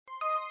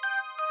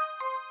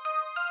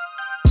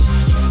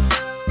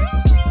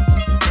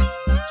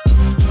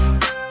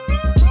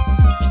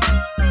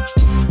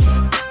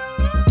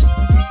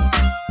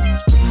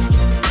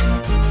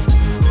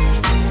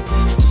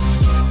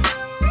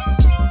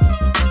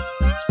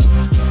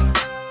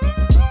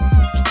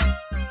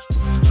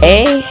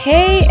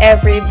Hey,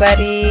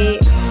 everybody.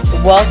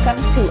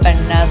 Welcome to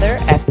another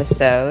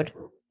episode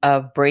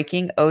of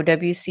Breaking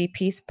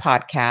OWCP's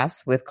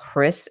podcast with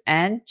Chris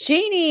and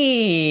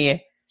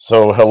Jeannie.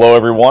 So, hello,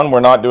 everyone. We're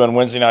not doing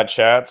Wednesday night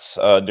chats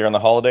during the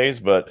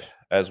holidays, but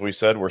as we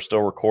said, we're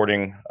still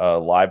recording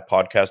live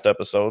podcast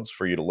episodes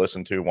for you to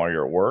listen to while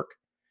you're at work.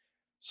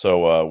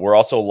 So, we're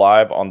also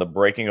live on the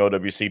Breaking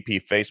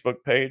OWCP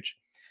Facebook page,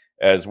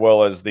 as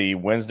well as the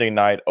Wednesday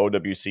night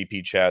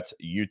OWCP chats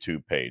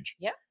YouTube page.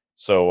 Yep.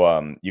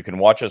 So, you can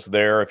watch us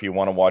there if you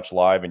want to watch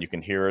live, and you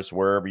can hear us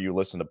wherever you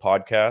listen to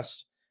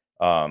podcasts.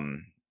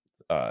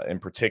 In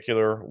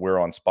particular, we're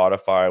on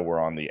Spotify, we're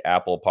on the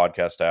Apple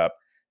Podcast app,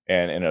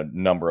 and in a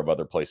number of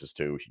other places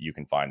too. You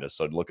can find us.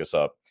 So look us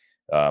up.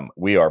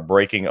 We are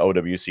Breaking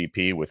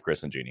OWCP with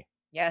Chris and Jeannie.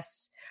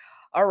 Yes.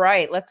 All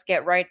right. Let's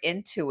get right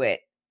into it.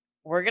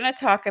 We're going to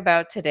talk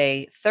about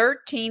today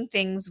 13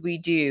 things we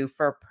do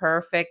for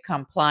perfect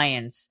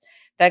compliance.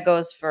 That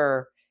goes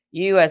for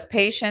you as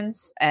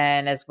patients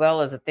and as well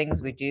as the things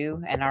we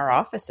do in our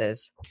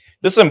offices.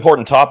 This is an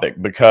important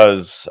topic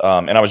because,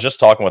 and I was just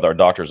talking with our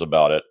doctors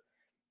about it.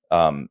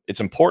 It's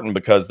important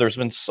because there's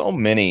been so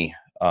many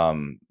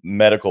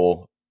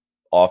medical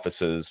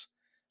offices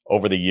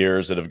over the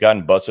years that have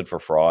gotten busted for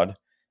fraud.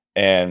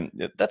 And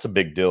that's a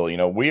big deal. You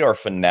know, we are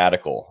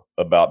fanatical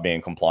about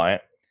being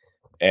compliant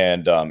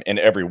and in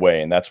every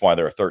way. And that's why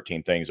there are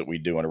 13 things that we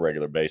do on a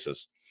regular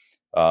basis.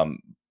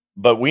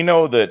 But we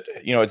know that,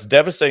 you know, it's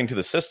devastating to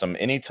the system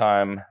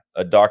anytime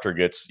a doctor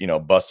gets, you know,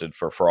 busted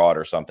for fraud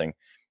or something.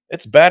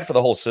 It's bad for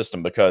the whole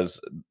system because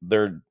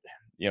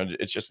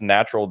it's just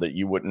natural that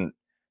you wouldn't,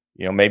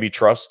 maybe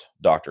trust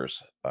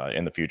doctors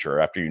in the future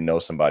after you know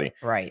somebody.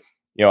 Right.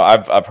 You know,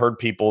 I've heard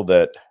people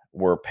that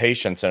were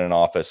patients in an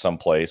office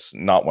someplace,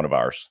 not one of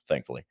ours,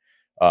 thankfully,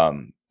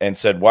 and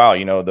said, wow,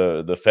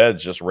 the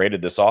feds just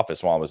raided this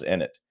office while I was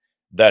in it.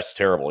 That's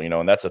terrible,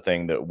 and that's a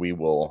thing that we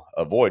will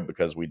avoid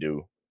because we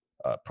do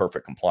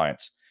perfect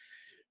compliance.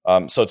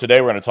 So today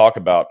we're going to talk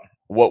about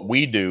what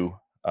we do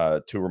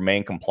to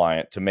remain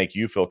compliant, to make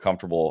you feel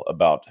comfortable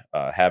about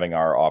having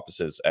our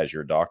offices as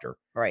your doctor.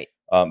 Right.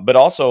 But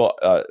also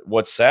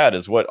what's sad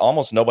is what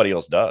almost nobody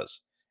else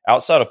does.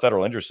 Outside of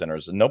federal injury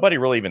centers, nobody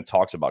really even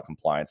talks about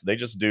compliance. They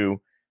just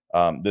do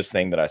this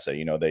thing that I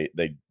say,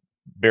 they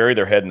bury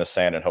their head in the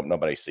sand and hope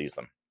nobody sees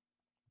them.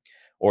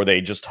 Or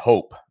they just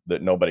hope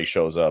that nobody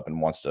shows up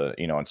and wants to,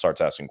 and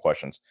starts asking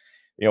questions.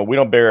 We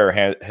don't bury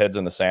our heads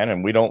in the sand,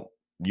 and we don't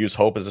use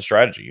hope as a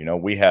strategy.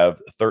 We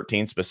have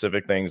 13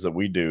 specific things that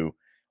we do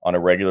on a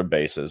regular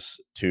basis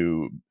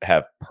to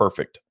have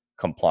perfect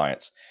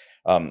compliance.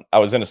 I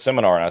was in a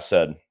seminar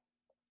and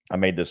I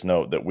made this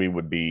note that we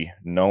would be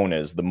known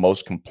as the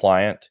most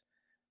compliant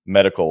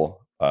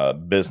medical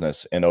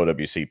business in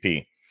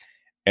OWCP.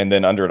 And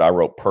then under it, I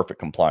wrote perfect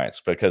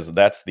compliance because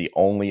that's the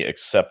only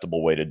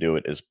acceptable way to do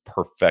it is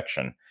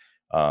perfection.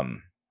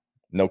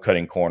 No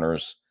cutting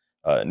corners,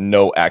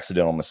 no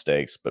accidental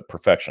mistakes, but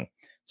perfection.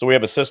 So we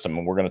have a system,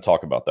 and we're going to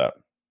talk about that.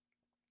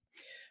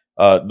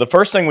 The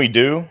first thing we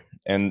do,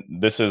 and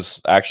this is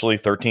actually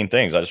 13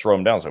 things. I just wrote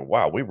them down. I was like,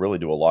 wow, we really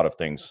do a lot of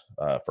things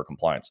for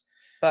compliance.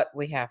 But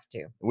we have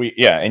to.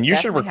 And you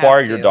should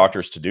require your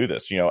doctors to do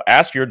this.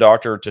 Ask your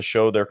doctor to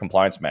show their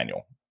compliance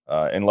manual.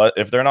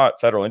 If they're not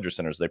federal injury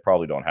centers, they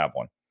probably don't have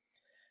one.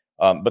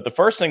 But the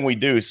first thing we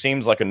do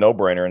seems like a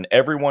no-brainer, and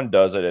everyone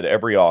does it at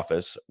every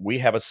office. We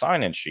have a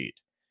sign-in sheet,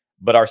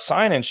 but our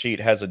sign-in sheet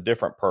has a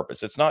different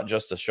purpose. It's not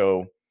just to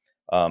show,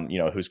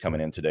 who's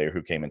coming in today or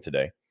who came in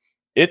today.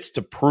 It's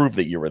to prove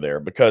that you were there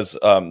because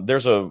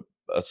there's a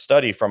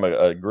study from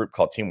a group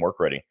called Team Work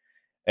Ready,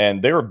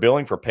 and they were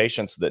billing for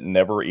patients that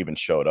never even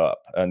showed up.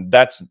 And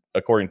that's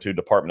according to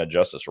Department of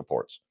Justice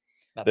reports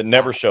that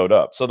never showed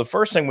up. So the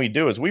first thing we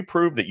do is we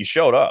prove that you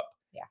showed up.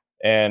 Yeah.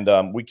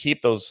 And we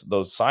keep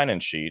those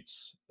sign-in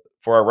sheets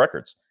for our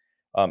records.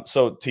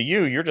 So to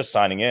you, you're just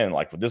signing in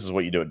like this is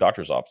what you do at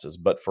doctor's offices.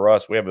 But for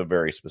us, we have a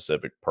very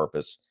specific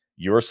purpose.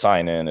 Your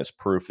sign-in is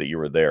proof that you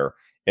were there.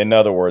 In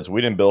other words,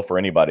 we didn't bill for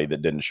anybody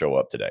that didn't show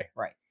up today.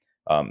 Right.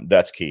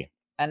 That's key.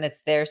 And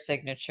it's their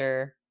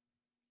signature.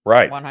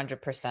 Right.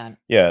 100%.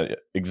 Yeah,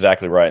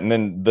 exactly right. And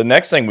then the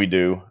next thing we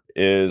do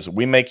is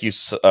we make you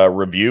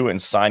review and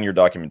sign your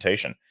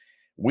documentation.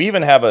 We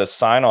even have a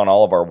sign on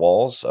all of our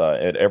walls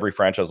at every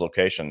franchise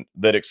location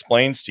that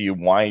explains to you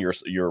why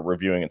you're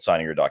reviewing and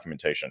signing your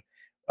documentation.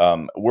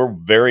 We're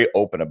very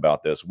open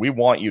about this. We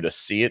want you to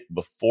see it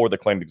before the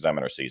claims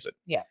examiner sees it.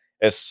 Yeah.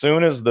 As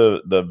soon as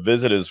the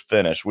visit is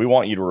finished, we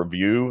want you to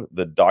review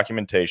the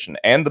documentation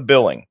and the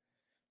billing.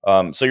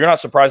 So you're not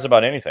surprised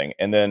about anything.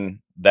 And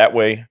then that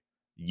way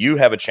you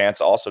have a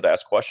chance also to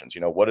ask questions.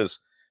 What does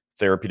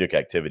therapeutic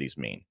activities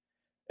mean?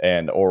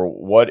 Or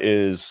what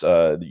is,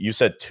 you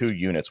said 2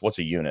 units. What's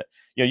a unit?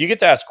 You get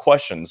to ask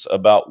questions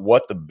about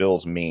what the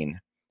bills mean.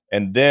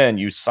 And then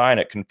you sign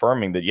it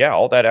confirming that, yeah,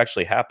 all that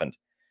actually happened.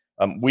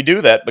 We do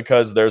that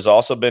because there's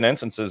also been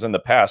instances in the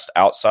past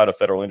outside of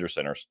federal injury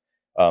centers.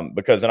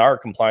 Because in our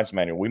compliance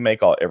manual, we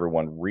make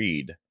everyone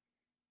read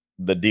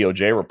the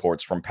DOJ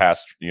reports from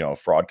past,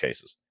 fraud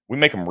cases. We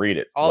make them read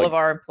it. All of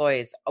our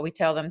employees, we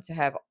tell them to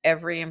have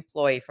every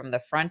employee from the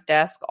front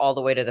desk all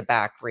the way to the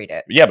back read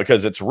it. Yeah,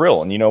 because it's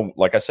real. And,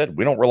 like I said,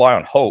 we don't rely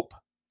on hope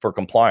for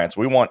compliance.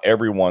 We want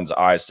everyone's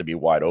eyes to be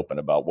wide open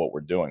about what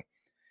we're doing.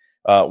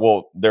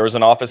 Well, there was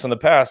an office in the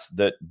past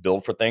that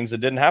billed for things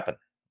that didn't happen.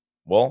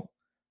 Well,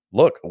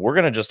 look, we're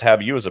going to just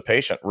have you as a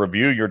patient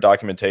review your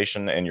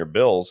documentation and your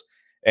bills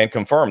and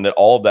confirm that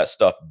all of that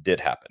stuff did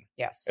happen.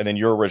 Yes. And then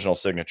your original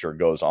signature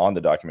goes on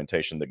the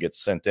documentation that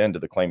gets sent in to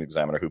the claim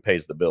examiner who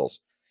pays the bills.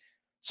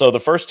 So the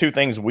first two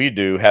things we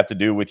do have to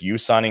do with you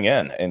signing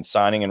in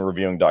and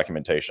reviewing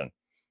documentation,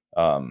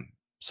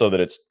 so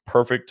that it's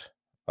perfect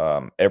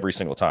every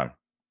single time.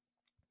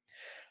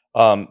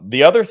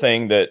 The other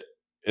thing that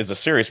is a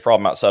serious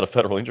problem outside of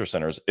federal injury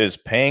centers is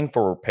paying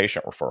for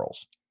patient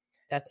referrals.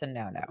 That's a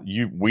no-no.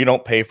 We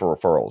don't pay for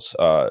referrals.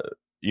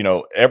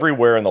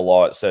 Everywhere in the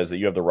law, it says that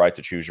you have the right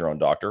to choose your own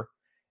doctor.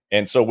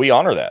 And so we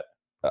honor that.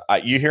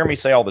 You hear me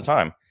say all the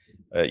time,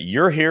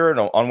 you're here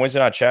on Wednesday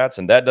Night Chats,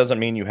 and that doesn't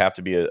mean you have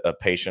to be a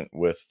patient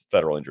with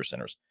federal injury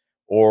centers.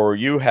 Or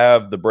you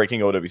have the Breaking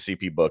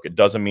OWCP book. It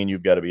doesn't mean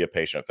you've got to be a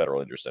patient at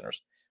federal injury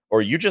centers.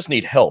 Or you just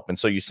need help. And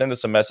so you send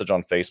us a message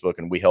on Facebook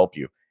and we help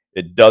you.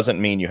 It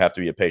doesn't mean you have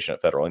to be a patient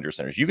at federal injury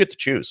centers. You get to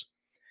choose.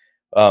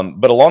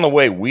 But along the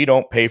way, we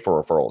don't pay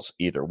for referrals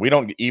either. We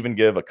don't even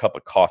give a cup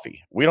of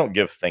coffee. We don't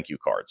give thank you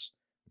cards.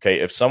 Okay.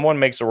 If someone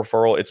makes a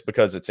referral, it's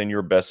because it's in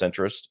your best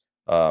interest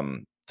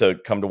to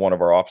come to one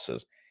of our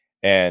offices.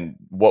 And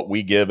what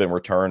we give in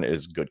return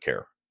is good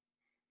care.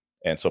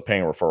 And so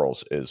paying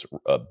referrals is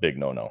a big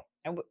no-no.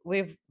 And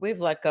we've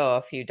let go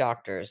a few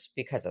doctors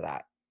because of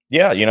that.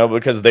 Yeah,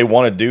 because they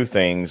want to do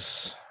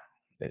things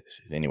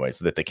anyways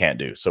that they can't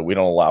do. So we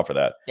don't allow for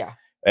that. Yeah.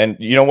 And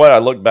you know what? I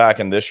look back,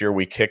 and this year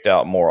we kicked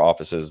out more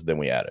offices than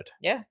we added.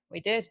 Yeah,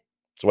 we did.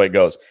 That's the way it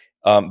goes.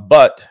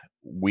 But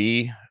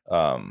we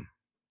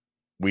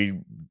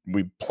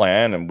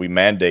plan and we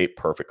mandate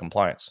perfect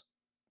compliance.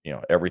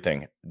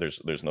 Everything.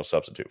 There's no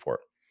substitute for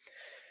it.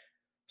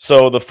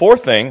 So the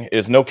fourth thing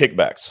is no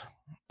kickbacks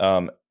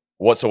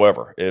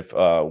whatsoever. If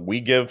we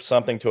give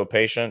something to a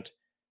patient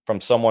from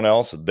someone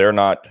else, they're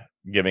not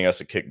giving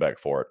us a kickback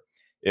for it.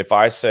 If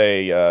I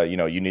say,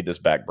 you need this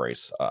back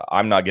brace,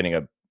 I'm not getting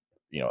a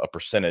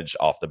percentage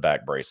off the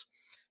back brace.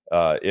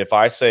 If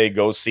I say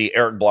go see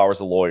Eric Blauer's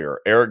a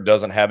lawyer, Eric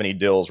doesn't have any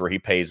deals where he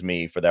pays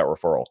me for that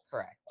referral.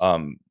 Correct.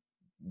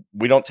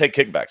 We don't take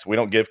kickbacks. We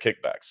don't give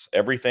kickbacks.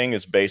 Everything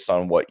is based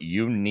on what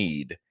you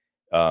need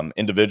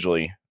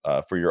individually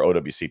for your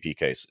OWCP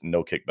case.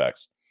 No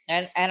kickbacks.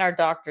 And our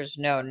doctors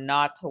know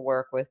not to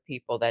work with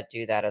people that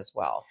do that as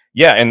well.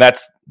 Yeah, and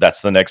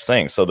that's the next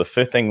thing. So the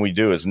fifth thing we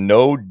do is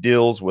no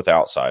deals with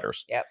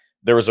outsiders. Yep.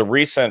 There was a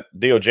recent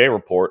DOJ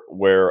report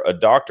where a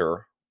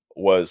doctor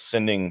was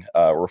sending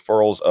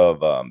referrals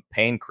of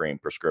pain cream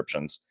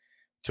prescriptions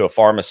to a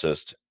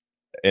pharmacist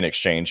in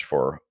exchange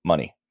for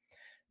money.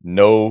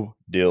 No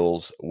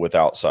deals with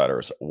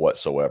outsiders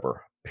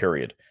whatsoever,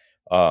 period.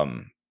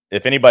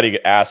 If anybody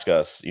asks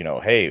us,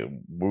 hey,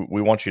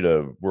 we want you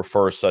to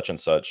refer such and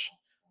such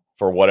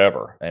for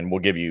whatever, and we'll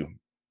give you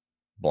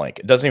blank.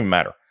 It doesn't even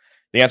matter.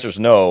 The answer is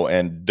no,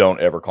 and don't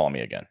ever call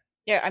me again.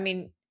 Yeah, I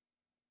mean,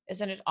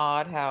 isn't it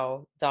odd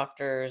how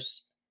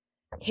doctors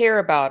hear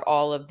about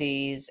all of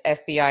these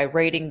FBI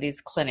raiding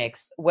these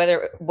clinics,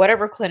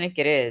 whatever clinic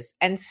it is,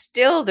 and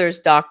still there's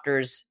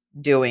doctors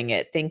doing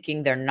it,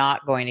 thinking they're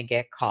not going to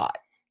get caught.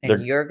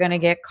 And you're going to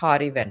get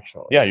caught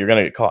eventually. Yeah, you're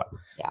going to get caught.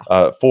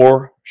 Yeah.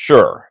 For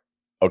sure.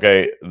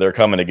 Okay, they're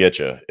coming to get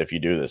you if you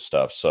do this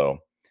stuff. So,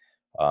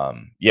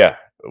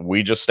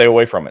 we just stay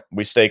away from it.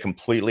 We stay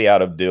completely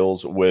out of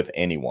deals with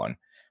anyone.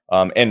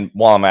 And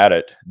while I'm at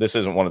it, this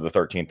isn't one of the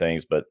 13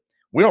 things, but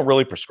we don't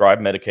really prescribe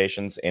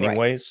medications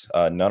anyways.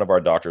 Right. None of our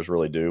doctors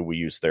really do. We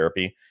use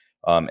therapy.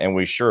 And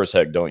we sure as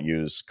heck don't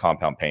use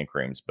compound pain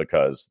creams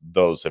because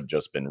those have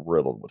just been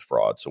riddled with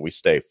fraud. So we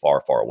stay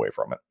far, far away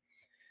from it.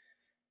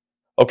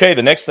 Okay,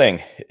 the next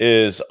thing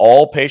is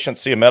all patients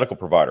see a medical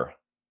provider.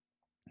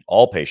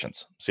 All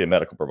patients see a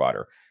medical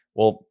provider.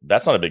 Well,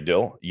 that's not a big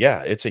deal.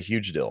 Yeah, it's a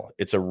huge deal.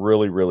 It's a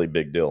really, really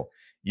big deal.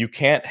 You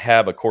can't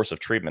have a course of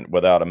treatment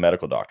without a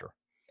medical doctor.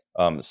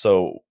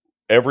 So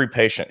every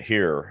patient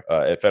here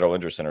at Federal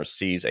Injury Center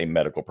sees a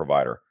medical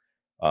provider.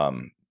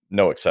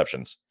 No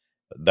exceptions.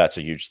 That's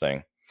a huge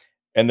thing.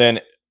 And then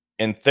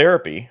in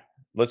therapy,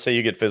 let's say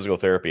you get physical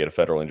therapy at a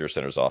Federal Injury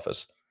Center's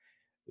office.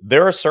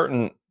 There are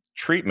certain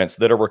treatments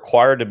that are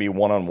required to be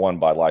one-on-one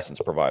by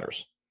licensed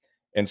providers.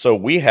 And so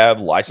we have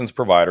licensed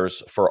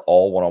providers for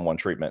all one-on-one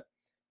treatment.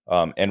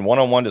 And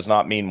one-on-one does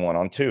not mean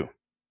one-on-two.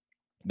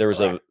 There's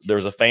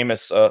a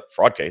famous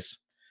fraud case,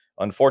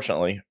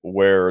 unfortunately,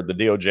 where the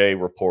DOJ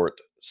report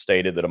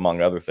stated that,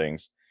 among other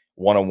things,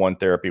 one-on-one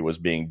therapy was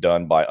being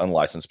done by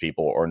unlicensed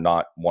people or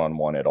not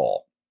one-on-one at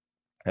all.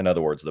 In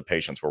other words, the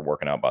patients were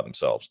working out by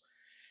themselves.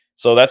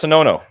 So that's a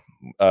no-no.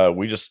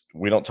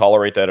 We don't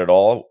tolerate that at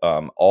all.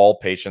 All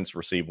patients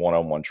receive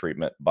one-on-one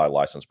treatment by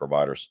licensed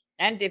providers.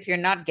 And if you're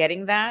not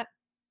getting that,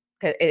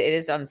 because it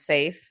is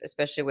unsafe,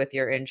 especially with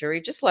your injury,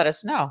 just let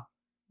us know.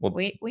 Well,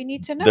 we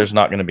need to know. there's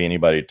not going to be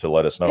anybody to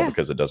let us know Yeah.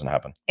 because it doesn't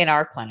happen. In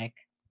our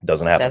clinic,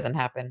 Doesn't happen. doesn't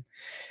happen.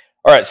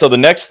 All right. So the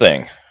next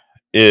thing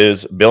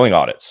is billing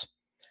audits.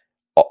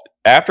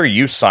 After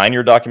you sign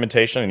your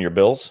documentation and your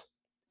bills,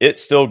 it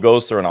still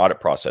goes through an audit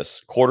process.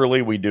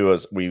 Quarterly,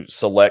 we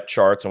select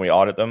charts and we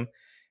audit them,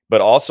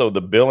 but also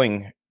the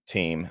billing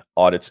team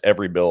audits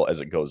every bill as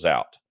it goes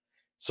out.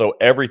 So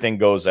everything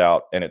goes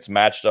out and it's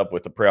matched up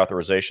with the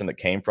pre-authorization that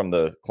came from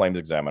the claims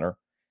examiner.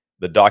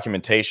 The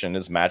documentation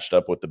is matched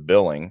up with the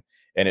billing,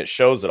 and it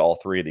shows that all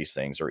three of these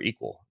things are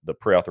equal. The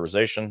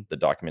pre-authorization, the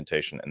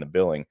documentation, and the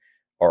billing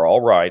are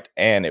all right,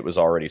 and it was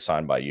already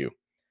signed by you.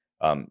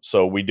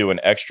 So we do an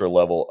extra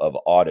level of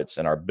audits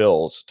in our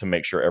bills to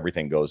make sure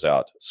everything goes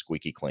out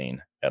squeaky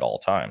clean at all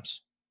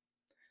times.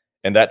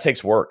 And that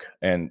takes work.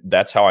 And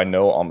that's how I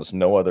know almost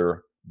no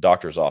other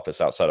doctor's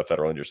office outside of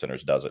Federal Injury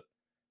Centers does it,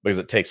 because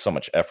it takes so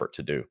much effort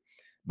to do.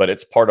 But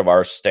it's part of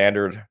our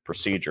standard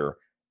procedure.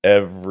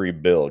 Every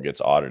bill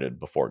gets audited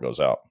before it goes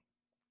out.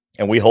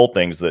 And we hold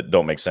things that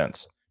don't make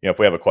sense. If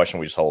we have a question,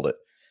 we just hold it.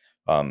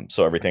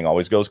 So everything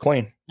always goes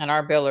clean. And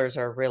our billers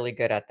are really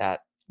good at that.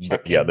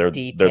 Yeah, they're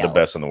the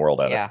best in the world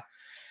at it.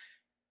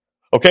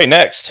 Okay,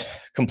 next,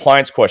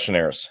 compliance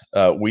questionnaires.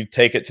 We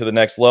take it to the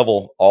next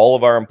level. All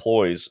of our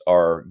employees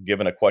are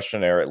given a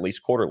questionnaire at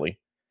least quarterly,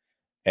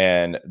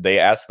 and they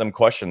ask them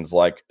questions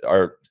like,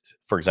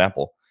 for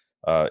example,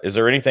 is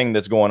there anything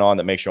that's going on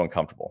that makes you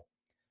uncomfortable?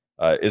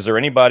 Is there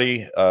any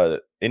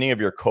of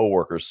your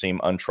coworkers seem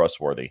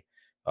untrustworthy?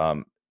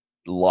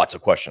 Lots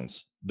of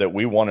questions that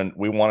we want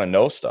to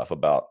know stuff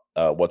about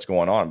what's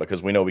going on,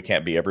 because we know we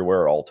can't be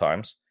everywhere at all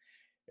times.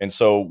 And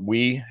so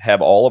we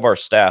have all of our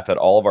staff at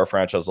all of our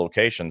franchise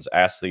locations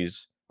ask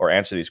these or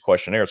answer these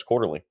questionnaires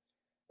quarterly.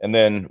 And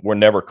then we're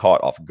never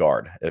caught off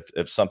guard.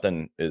 If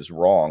something is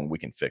wrong, we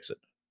can fix it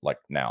like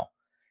now.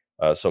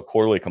 So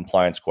quarterly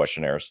compliance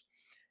questionnaires.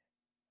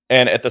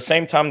 And at the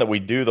same time that we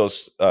do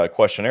those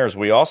questionnaires,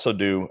 we also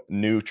do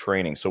new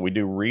training. So we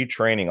do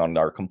retraining on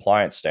our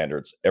compliance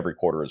standards every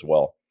quarter as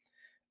well.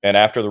 And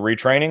after the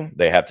retraining,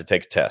 they have to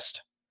take a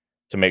test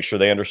to make sure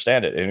they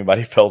understand it.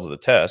 Anybody fails the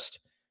test,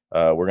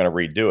 we're going to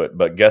redo it.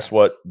 But guess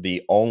what?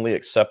 The only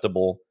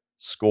acceptable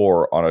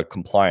score on a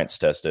compliance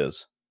test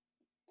is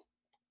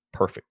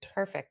perfect.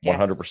 Perfect.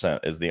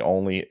 100% is the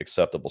only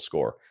acceptable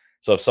score.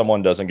 So if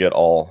someone doesn't get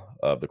all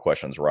of the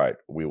questions right,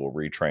 we will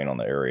retrain on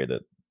the area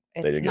that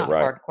they didn't get right. It's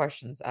not hard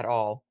questions at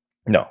all.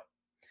 No.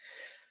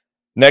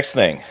 Next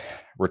thing,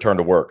 return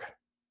to work.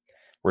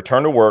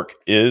 Return to work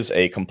is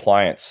a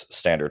compliance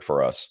standard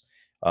for us.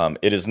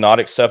 It is not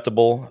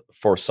acceptable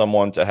for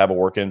someone to have a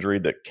work injury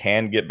that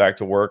can get back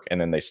to work and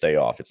then they stay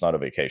off. It's not a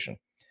vacation.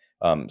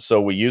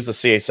 So we use the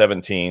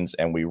CA-17s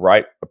and we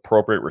write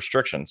appropriate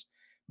restrictions,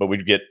 but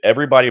we get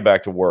everybody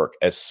back to work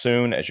as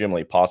soon as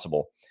humanly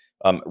possible.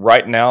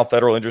 Right now,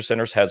 Federal Injury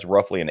Centers has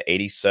roughly an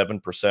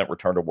 87%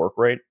 return to work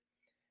rate,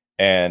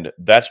 and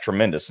that's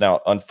tremendous. Now,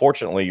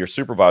 unfortunately, your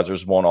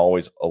supervisors won't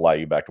always allow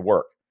you back to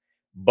work,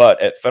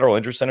 but at Federal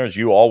Injury Centers,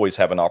 you always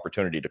have an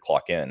opportunity to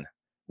clock in,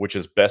 which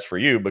is best for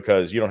you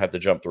because you don't have to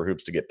jump through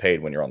hoops to get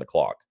paid when you're on the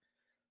clock.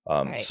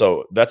 Right.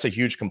 So that's a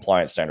huge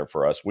compliance standard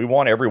for us. We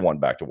want everyone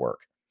back to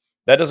work.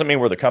 That doesn't mean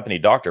we're the company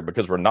doctor,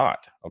 because we're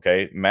not.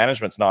 Okay.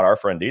 Management's not our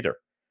friend either.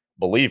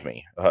 Believe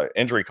me,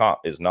 injury comp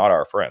is not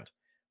our friend,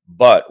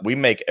 but we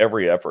make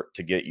every effort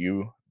to get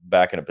you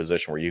back in a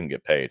position where you can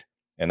get paid.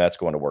 And that's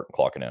going to work and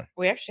clocking in.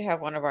 We actually have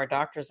one of our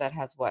doctors that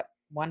has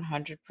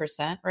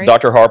 100%, right?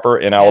 Dr. Harper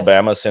in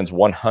Alabama sends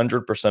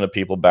 100% of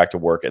people back to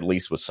work, at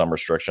least with some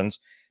restrictions,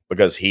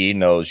 because he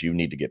knows you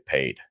need to get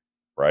paid,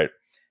 right?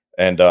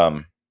 And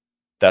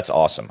that's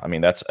awesome. I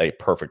mean, that's a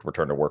perfect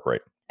return to work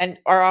rate. And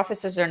our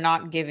offices are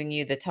not giving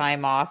you the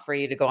time off for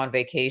you to go on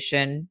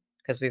vacation,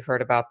 because we've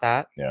heard about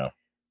that. Yeah.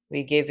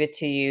 We give it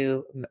to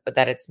you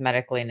that it's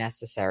medically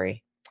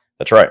necessary.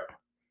 That's right.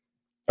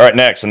 All right,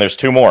 next, and there's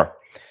two more.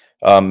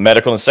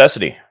 Medical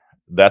necessity.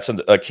 That's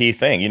a key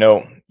thing.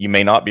 You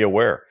may not be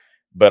aware,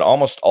 but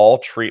almost all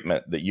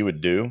treatment that you would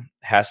do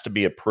has to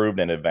be approved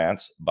in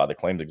advance by the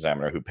claims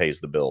examiner who pays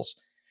the bills.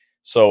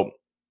 So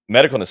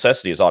medical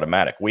necessity is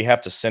automatic. We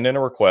have to send in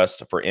a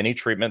request for any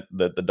treatment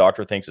that the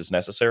doctor thinks is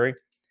necessary.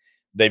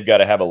 They've got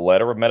to have a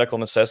letter of medical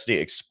necessity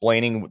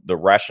explaining the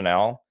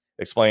rationale,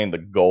 explaining the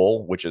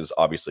goal, which is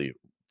obviously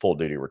full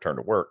duty return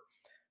to work.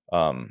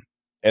 And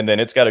then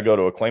it's got to go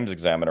to a claims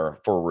examiner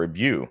for a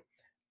review.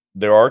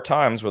 There are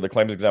times where the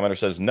claims examiner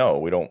says, no,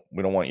 we don't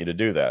want you to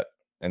do that.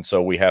 And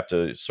so we have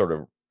to sort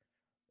of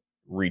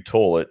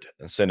retool it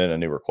and send in a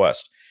new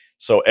request.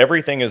 So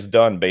everything is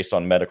done based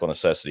on medical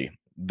necessity.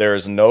 There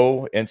is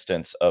no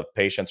instance of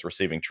patients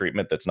receiving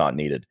treatment that's not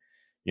needed.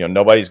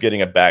 Nobody's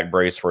getting a back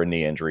brace for a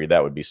knee injury.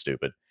 That would be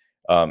stupid.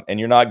 And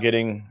you're not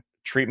getting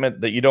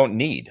treatment that you don't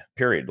need,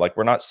 period. Like,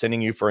 we're not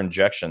sending you for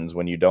injections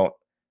when you don't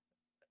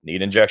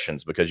need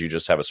injections because you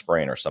just have a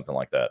sprain or something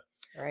like that.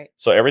 Right.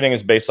 So everything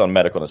is based on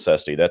medical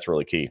necessity. That's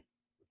really key.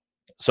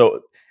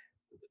 So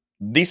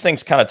these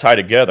things kind of tie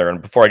together.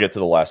 And before I get to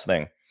the last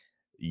thing,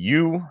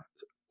 you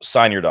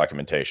sign your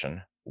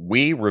documentation.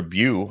 We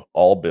review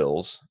all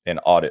bills and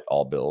audit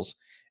all bills.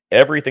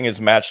 everything is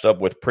matched up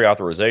with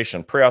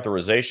pre-authorization.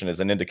 Pre-authorization is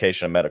an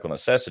indication of medical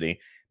necessity,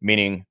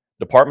 meaning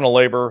Department of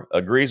Labor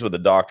agrees with the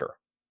doctor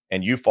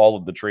and you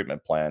followed the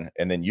treatment plan,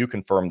 and then you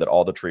confirm that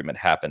all the treatment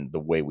happened the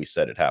way we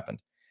said it happened.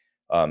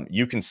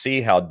 You can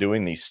see how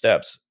doing these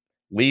steps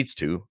leads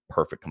to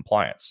perfect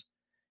compliance.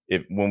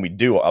 When we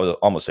do, I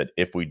almost said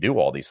if we do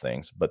all these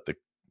things, but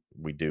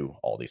we do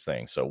all these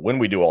things. So when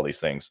we do all these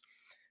things,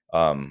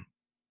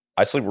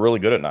 I sleep really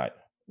good at night.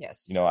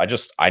 Yes. You know,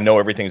 I know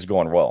everything's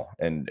going well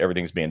and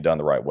everything's being done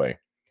the right way.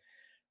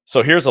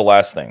 So here's the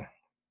last thing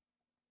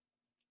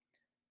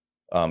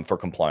for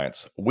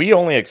compliance. We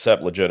only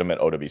accept legitimate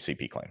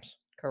OWCP claims.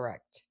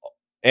 Correct.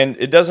 And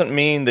it doesn't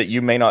mean that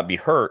you may not be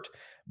hurt,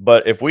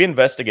 but if we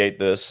investigate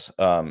this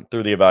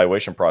through the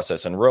evaluation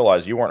process and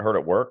realize you weren't hurt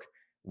at work,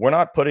 we're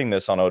not putting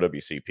this on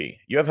OWCP.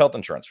 You have health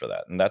insurance for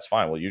that, and that's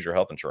fine. We'll use your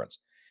health insurance.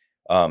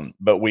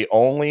 But we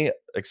only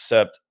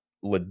accept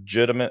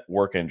legitimate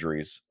work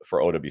injuries for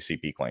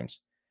OWCP claims.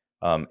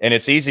 And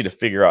it's easy to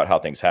figure out how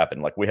things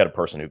happen. Like we had a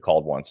person who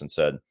called once and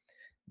said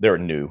they're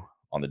new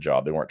on the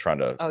job. They weren't trying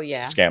to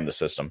scam the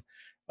system.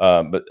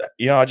 But,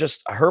 you know,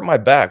 I hurt my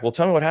back. Well,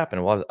 tell me what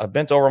happened. Well, I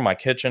bent over in my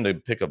kitchen to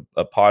pick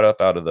a pot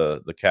up out of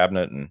the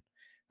cabinet. And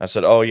I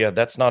said, oh, yeah,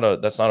 that's not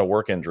a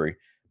work injury.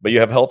 But you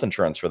have health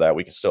insurance for that.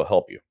 We can still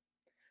help you.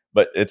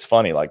 But it's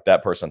funny, like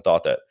that person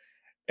thought that.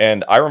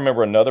 And I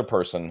remember another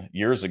person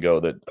years ago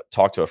that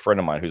talked to a friend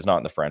of mine who's not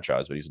in the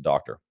franchise, but he's a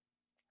doctor.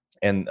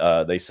 And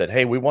they said,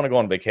 hey, we want to go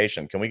on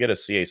vacation. Can we get a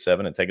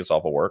CA7 and take us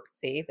off of work?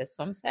 See, that's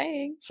what I'm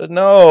saying. I said,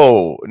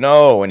 no.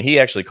 And he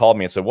actually called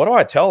me and said, what do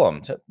I tell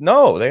them? Said,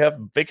 no, they have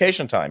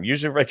vacation time.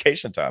 Use your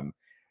vacation time.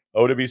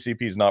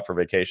 OWCP is not for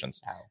vacations.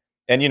 No.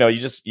 And, you know,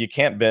 you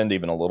can't bend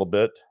even a little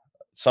bit.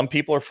 Some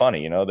people are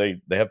funny. You know, they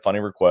have funny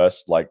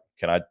requests like,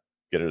 can I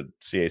get a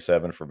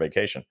CA7 for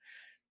vacation?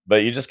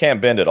 But you just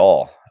can't bend at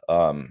all.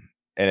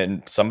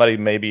 And somebody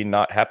may be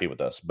not happy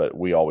with us, but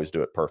we always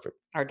do it perfect.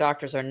 Our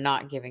doctors are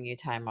not giving you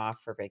time off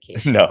for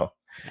vacation.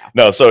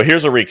 No. So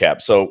here's a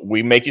recap. So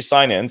we make you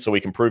sign in so we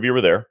can prove you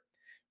were there.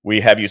 We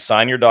have you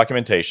sign your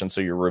documentation.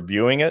 So you're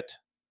reviewing it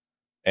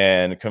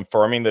and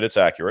confirming that it's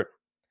accurate.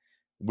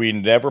 We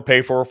never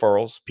pay for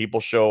referrals. People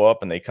show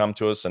up and they come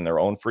to us in their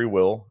own free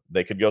will.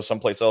 They could go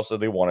someplace else if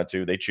they wanted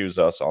to. They choose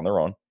us on their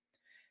own.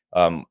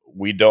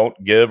 We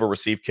don't give or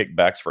receive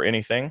kickbacks for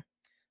anything.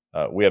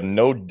 We have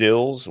no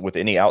deals with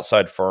any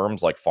outside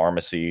firms like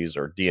pharmacies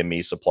or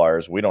DME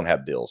suppliers. We don't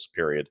have deals,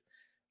 period.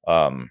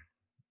 And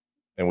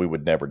we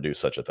would never do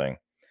such a thing.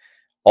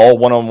 All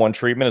one-on-one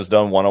treatment is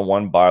done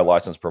one-on-one by a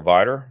licensed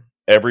provider.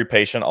 Every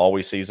patient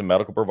always sees a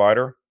medical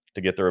provider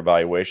to get their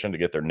evaluation, to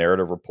get their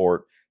narrative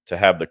report, to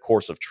have the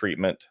course of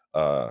treatment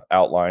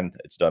outlined.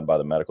 It's done by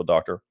the medical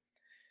doctor.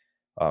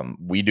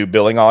 We do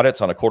billing audits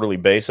on a quarterly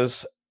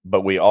basis,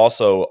 but we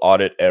also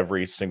audit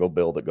every single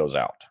bill that goes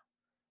out.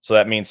 So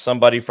that means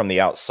somebody from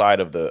the outside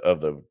of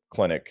the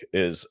clinic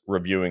is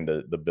reviewing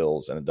the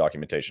bills and the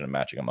documentation and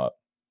matching them up.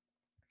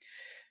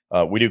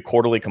 We do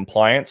quarterly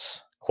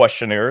compliance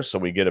questionnaires. So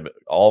we get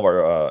all of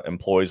our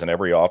employees in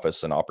every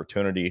office an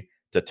opportunity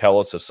to tell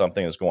us if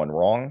something is going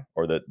wrong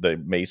or that they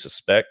may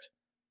suspect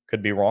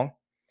could be wrong.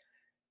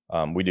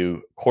 We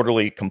do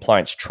quarterly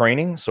compliance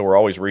training. So we're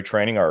always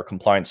retraining our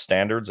compliance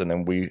standards, and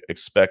then we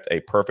expect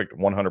a perfect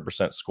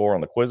 100% score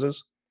on the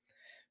quizzes.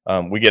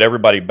 We get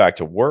everybody back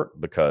to work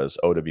because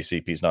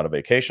OWCP is not a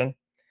vacation.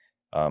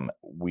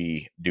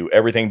 We do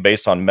everything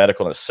based on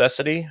medical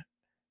necessity,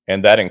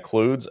 and that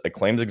includes a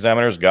claims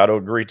examiner's got to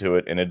agree to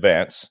it in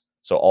advance.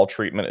 So all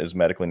treatment is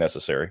medically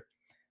necessary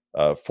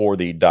for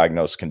the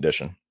diagnosed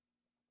condition.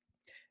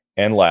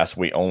 And last,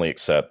 we only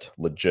accept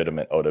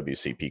legitimate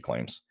OWCP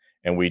claims.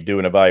 And we do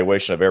an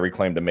evaluation of every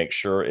claim to make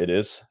sure it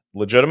is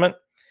legitimate.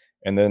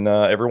 And then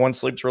everyone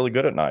sleeps really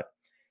good at night.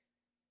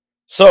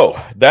 So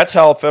that's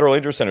how Federal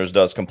Injury Centers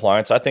does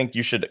compliance. I think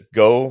you should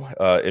go,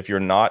 if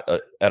you're not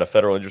at a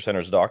Federal Injury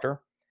Centers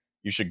doctor,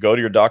 you should go to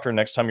your doctor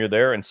next time you're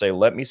there and say,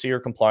 let me see your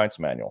compliance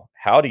manual.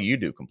 How do you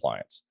do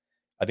compliance?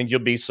 I think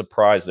you'll be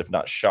surprised, if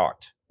not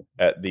shocked,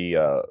 at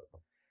the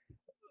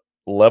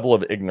level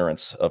of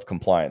ignorance of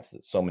compliance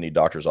that so many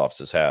doctors'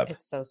 offices have.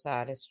 It's so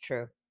sad. It's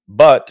true.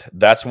 But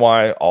that's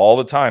why all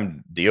the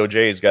time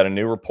DOJ's got a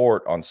new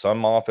report on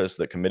some office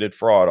that committed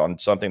fraud on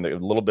something that a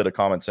little bit of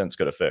common sense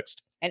could have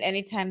fixed. And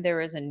anytime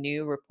there is a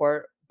new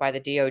report by the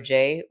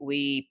DOJ,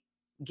 we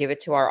give it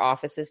to our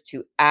offices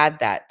to add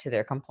that to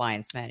their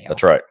compliance manual.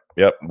 That's right.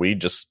 Yep. We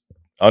just,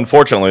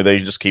 unfortunately, they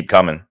just keep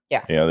coming.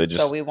 Yeah. You know, they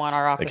just, so we want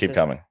our offices keep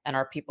coming. And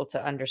our people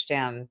to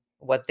understand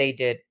what they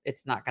did.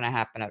 It's not going to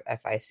happen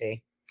at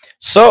FIC.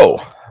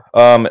 So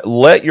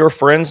let your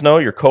friends know,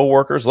 your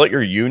coworkers, let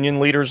your union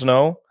leaders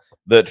know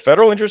that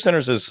Federal Injury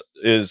Centers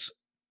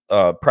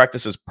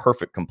practices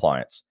perfect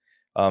compliance.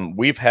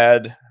 We've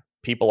had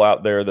people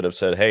out there that have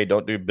said, hey,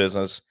 don't do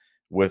business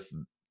with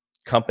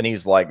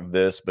companies like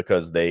this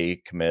because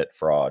they commit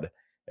fraud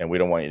and we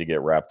don't want you to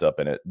get wrapped up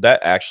in it. That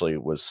actually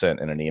was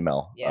sent in an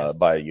email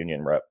by a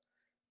union rep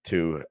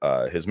to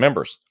his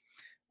members.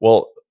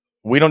 Well,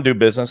 We don't do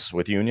business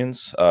with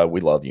unions.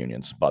 We love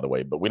unions, by the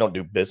way, but we don't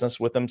do business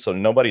with them. So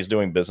nobody's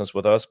doing business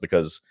with us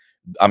because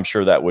I'm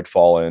sure that would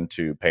fall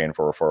into paying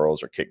for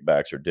referrals or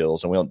kickbacks or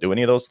deals. And we don't do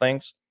any of those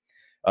things.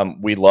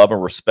 We love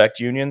and respect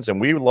unions,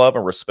 and we love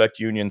and respect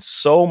unions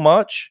so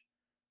much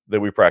that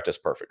we practice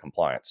perfect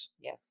compliance.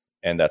 Yes.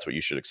 And that's what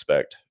you should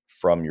expect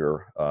from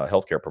your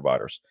healthcare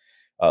providers.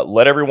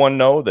 Let everyone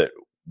know that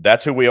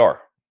that's who we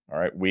are. All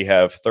right. We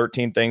have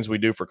 13 things we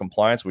do for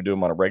compliance. We do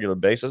them on a regular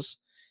basis,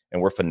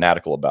 and we're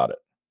fanatical about it.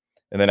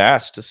 And then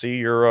ask to see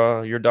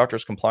your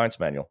doctor's compliance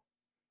manual.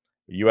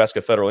 You ask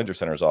a federal injury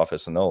center's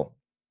office, and they'll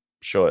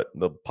show it.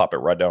 They'll pop it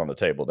right down on the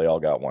table. They all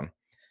got one.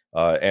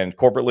 And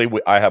corporately,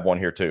 I have one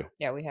here too.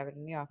 Yeah, we have it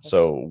in the office.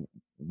 So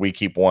we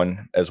keep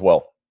one as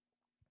well.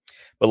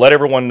 But let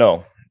everyone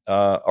know.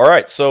 All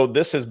right. So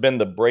this has been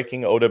the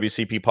Breaking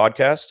OWCP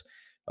podcast.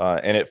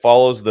 And it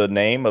follows the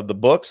name of the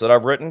books that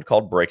I've written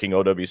called Breaking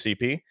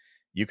OWCP.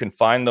 You can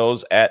find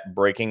those at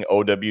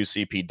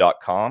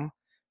breakingowcp.com.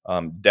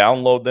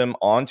 Download them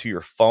onto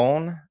your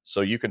phone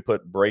so you can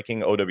put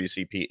Breaking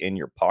OWCP in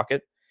your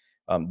pocket.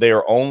 They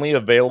are only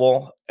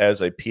available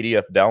as a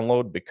PDF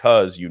download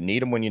because you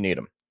need them when you need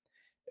them.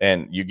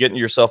 And you get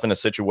yourself in a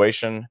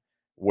situation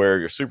where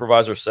your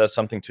supervisor says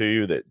something to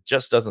you that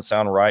just doesn't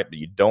sound right, but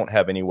you don't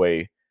have any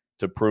way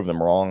to prove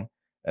them wrong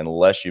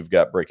unless you've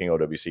got Breaking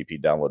OWCP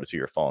downloaded to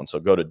your phone. So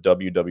go to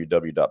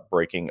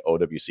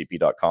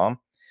www.breakingowcp.com.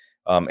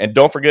 And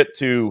don't forget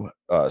to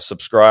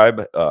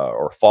subscribe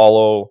or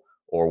follow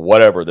or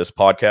whatever this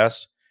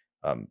podcast.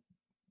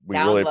 We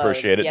really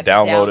appreciate it.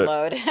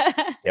 Download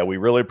it. Yeah, we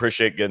really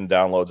appreciate getting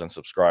downloads and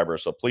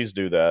subscribers. So please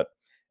do that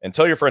and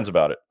tell your friends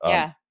about it.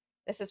 Yeah.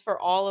 This is for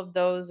all of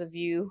those of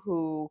you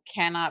who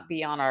cannot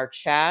be on our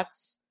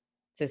chats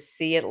to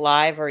see it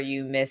live or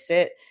you miss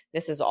it.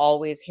 This is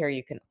always here.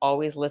 You can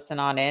always listen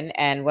on in.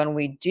 And when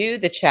we do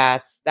the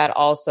chats, that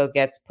also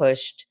gets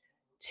pushed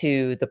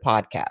to the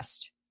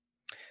podcast.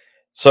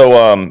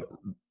 So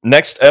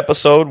next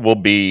episode will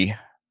be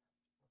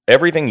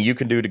everything you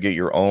can do to get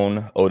your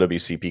own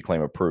OWCP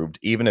claim approved,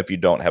 even if you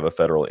don't have a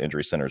federal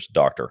injury center's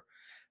doctor.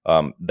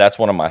 That's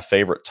one of my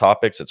favorite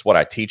topics. It's what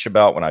I teach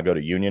about when I go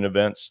to union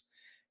events.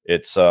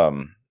 It's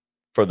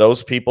for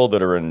those people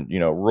that are in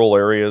rural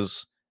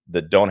areas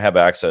that don't have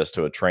access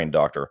to a trained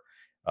doctor.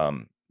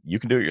 You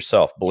can do it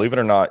yourself. Believe it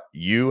or not,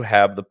 you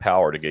have the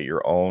power to get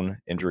your own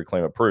injury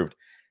claim approved.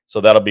 So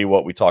that'll be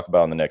what we talk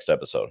about in the next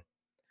episode.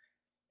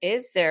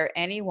 Is there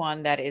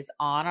anyone that is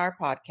on our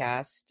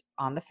podcast,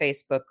 on the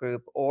Facebook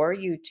group or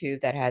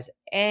YouTube that has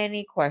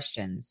any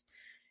questions?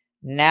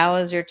 Now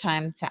is your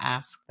time to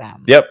ask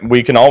them. Yep,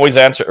 we can always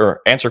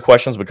answer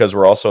questions because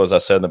we're also, as I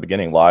said in the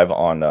beginning, live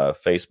on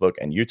Facebook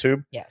and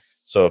YouTube.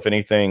 Yes. So if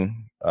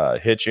anything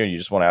hits you and you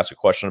just want to ask a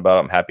question about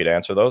it, I'm happy to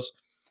answer those.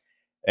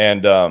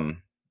 And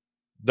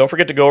don't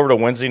forget to go over to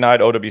Wednesday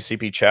night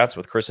OWCP chats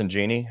with Chris and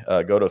Jeannie.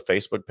 Go to a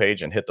Facebook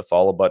page and hit the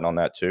follow button on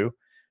that too.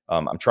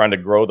 I'm trying to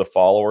grow the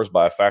followers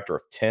by a factor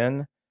of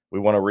 10.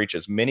 We want to reach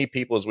as many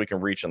people as we can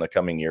reach in the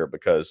coming year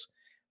because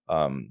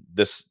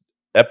this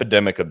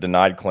epidemic of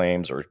denied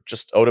claims or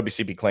just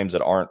OWCP claims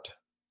that aren't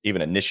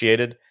even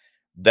initiated,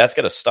 that's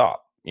got to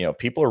stop.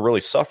 People are really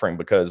suffering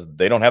because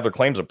they don't have their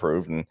claims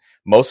approved. And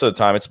most of the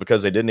time it's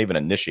because they didn't even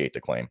initiate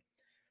the claim.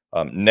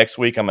 Next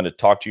week, I'm going to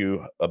talk to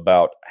you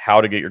about how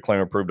to get your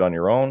claim approved on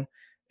your own.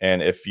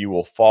 And if you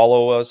will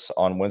follow us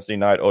on Wednesday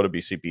night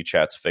OWCP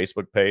Chat's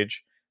Facebook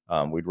page,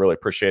 we'd really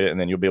appreciate it. And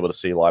then you'll be able to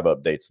see live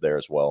updates there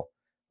as well.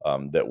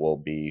 That will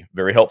be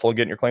very helpful in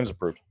getting your claims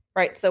approved.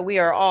 Right. So we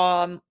are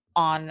all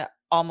on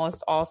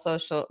almost all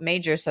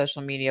major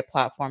social media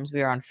platforms.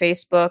 We are on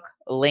Facebook,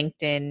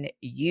 LinkedIn,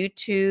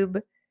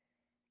 YouTube,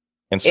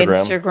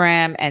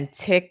 Instagram, and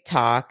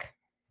TikTok.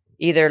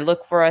 Either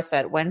look for us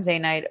at Wednesday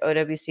night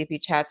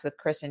OWCP Chats with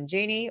Chris and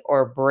Jeannie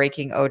or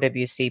Breaking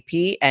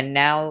OWCP. And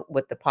now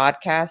with the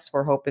podcast,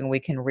 we're hoping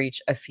we can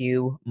reach a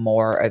few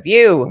more of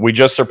you. We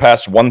just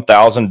surpassed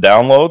 1,000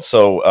 downloads.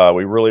 So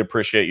we really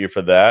appreciate you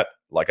for that.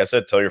 Like I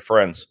said, tell your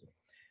friends.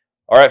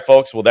 All right,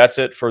 folks. Well, that's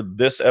it for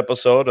this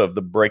episode of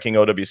the Breaking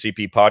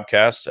OWCP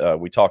podcast.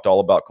 We talked all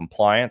about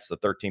compliance, the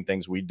 13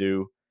 things we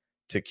do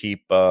to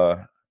keep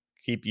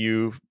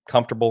you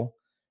comfortable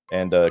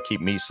and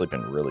keep me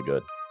sleeping really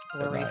good.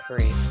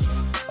 Worry-free.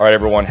 All right,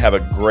 everyone. Have a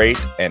great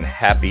and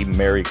happy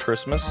Merry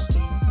Christmas.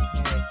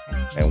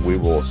 And we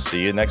will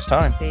see you next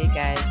time. See you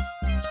guys.